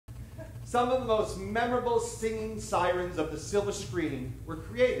Some of the most memorable singing sirens of the silver screen were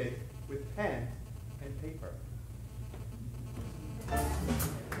created with pen and paper.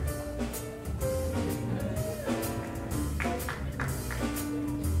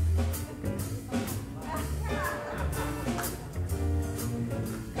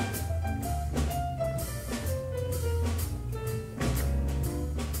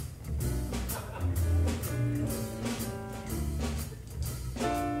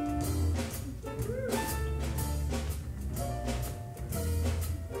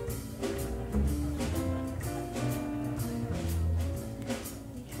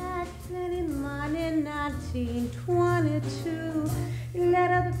 In 1922, you let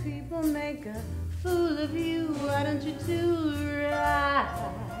other people make a fool of you. Why don't you do right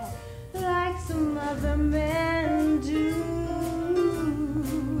like some other men do?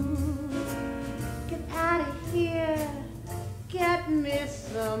 Get out of here, get me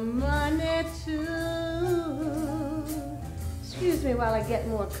some money too. Excuse me while I get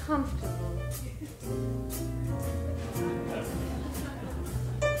more comfortable.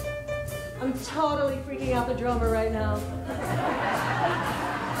 I'm totally freaking out the drummer right now.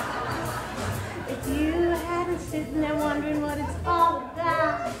 If you hadn't sitting there wondering what it's all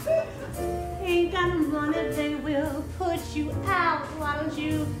about, ain't got no money, they will put you out. Why don't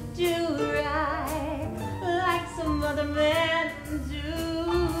you do right like some other men do?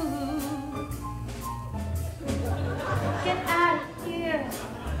 Get out of here,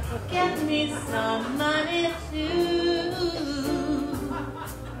 get me some money too.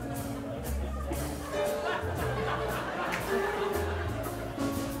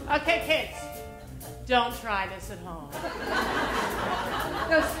 Okay, kids, don't try this at home.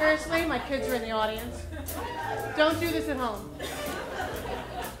 No, seriously, my kids are in the audience. Don't do this at home.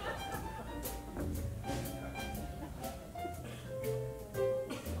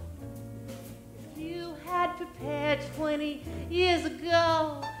 If you had prepared 20 years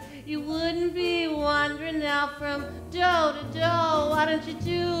ago, you wouldn't be wandering now from door to door. Why don't you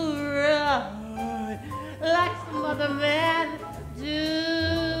do right like some other men do?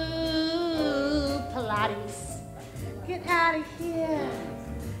 Pilates. Get out of here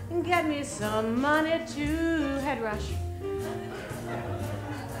and get me some money too. Head rush.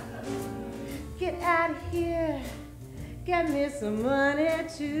 Get out of here, get me some money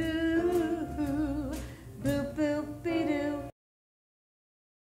too.